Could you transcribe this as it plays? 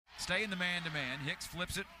stay in the man-to-man. Hicks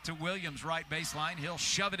flips it to Williams, right baseline. He'll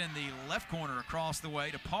shove it in the left corner across the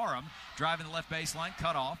way to Parham, driving the left baseline,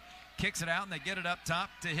 cut off. Kicks it out, and they get it up top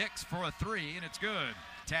to Hicks for a three, and it's good.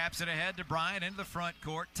 Taps it ahead to Bryant into the front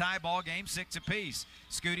court. Tie ball game, 6 apiece.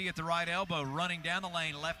 Scooty at the right elbow, running down the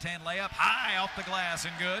lane. Left-hand layup, high off the glass,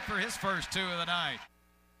 and good for his first 2 of the night.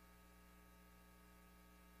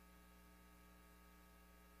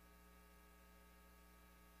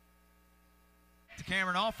 To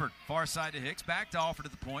Cameron Alford, far side to Hicks, back to Alford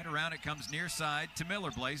at the point. Around it comes near side to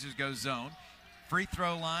Miller. Blazers go zone. Free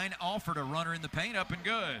throw line, Alford a runner in the paint, up and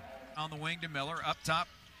good. On the wing to Miller, up top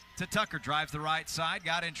to Tucker, drives the right side,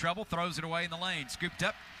 got in trouble, throws it away in the lane. Scooped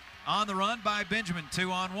up on the run by Benjamin,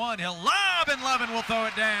 2-on-1. He'll lob, and Lovan will throw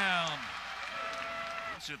it down.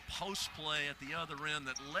 It's a post play at the other end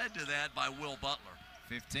that led to that by Will Butler.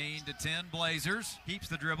 15-10 Blazers. Keeps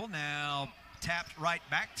the dribble, now tapped right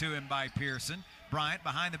back to him by Pearson. Bryant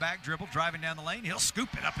behind the back dribble, driving down the lane. He'll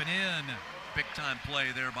scoop it up and in. Big time play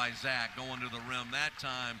there by Zach, going to the rim that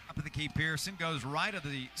time. Up at the key, Pearson goes right of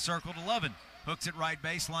the circle to Lovan. Hooks it right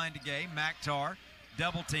baseline to Gay. Maktar,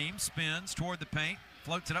 double team, spins toward the paint,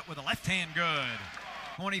 floats it up with a left hand, good.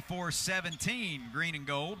 24-17, green and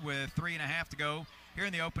gold with 3.5 to go here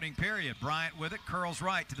in the opening period. Bryant with it, curls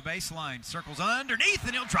right to the baseline, circles underneath,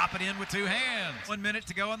 and he'll drop it in with 2 hands. 1 minute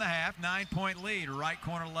to go in the half, 9-point lead. Right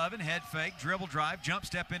corner Lovan, head fake, dribble drive, jump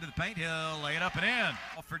step into the paint. He'll lay it up and in.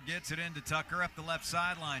 Alford gets it into Tucker up the left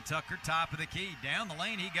sideline. Tucker, top of the key, down the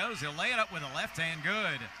lane he goes. He'll lay it up with a left hand,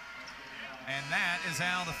 good. And that is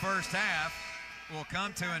how the first half will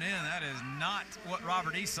come to an end. That is not what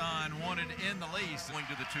Robert Eson wanted in the least. Going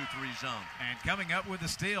to the 2-3 zone. And coming up with the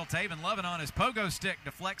steal, Tavin Lovan on his pogo stick,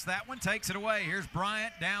 deflects that one, takes it away. Here's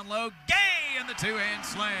Bryant, down low, Gay, and the 2-hand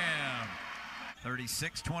slam.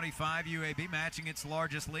 36-25, UAB matching its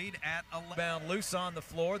largest lead at 11. Bound loose on the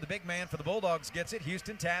floor. The big man for the Bulldogs gets it.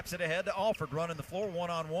 Houston taps it ahead to Alford, running the floor,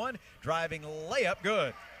 1-on-1, driving layup,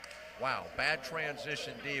 good. Wow, bad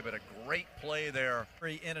transition D, but a great play there.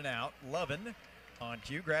 In and out, Lovan on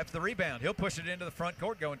cue, grabs the rebound. He'll push it into the front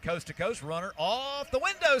court, going coast to coast. Runner off the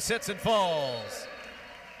window, sits and falls.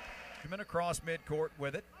 Coming across midcourt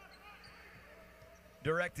with it.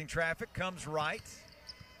 Directing traffic, comes right.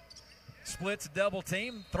 Splits double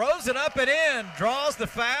team, throws it up and in, draws the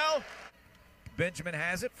foul. Benjamin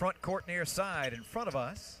has it, front court near side in front of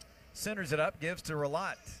us. Centers it up, gives to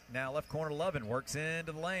Relat. Now left corner Lovan, works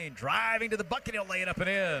into the lane, driving to the bucket, he'll lay it up and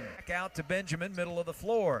in. Back out to Benjamin, middle of the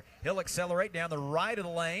floor. He'll accelerate down the right of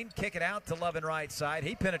the lane, kick it out to Lovan right side.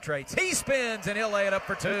 He penetrates, he spins, and he'll lay it up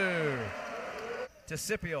for 2. To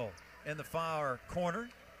Scipio in the far corner.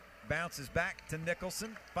 Bounces back to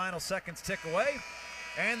Nicholson. Final seconds tick away.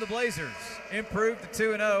 And the Blazers improve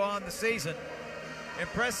to 2-0 on the season.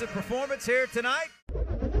 Impressive performance here tonight.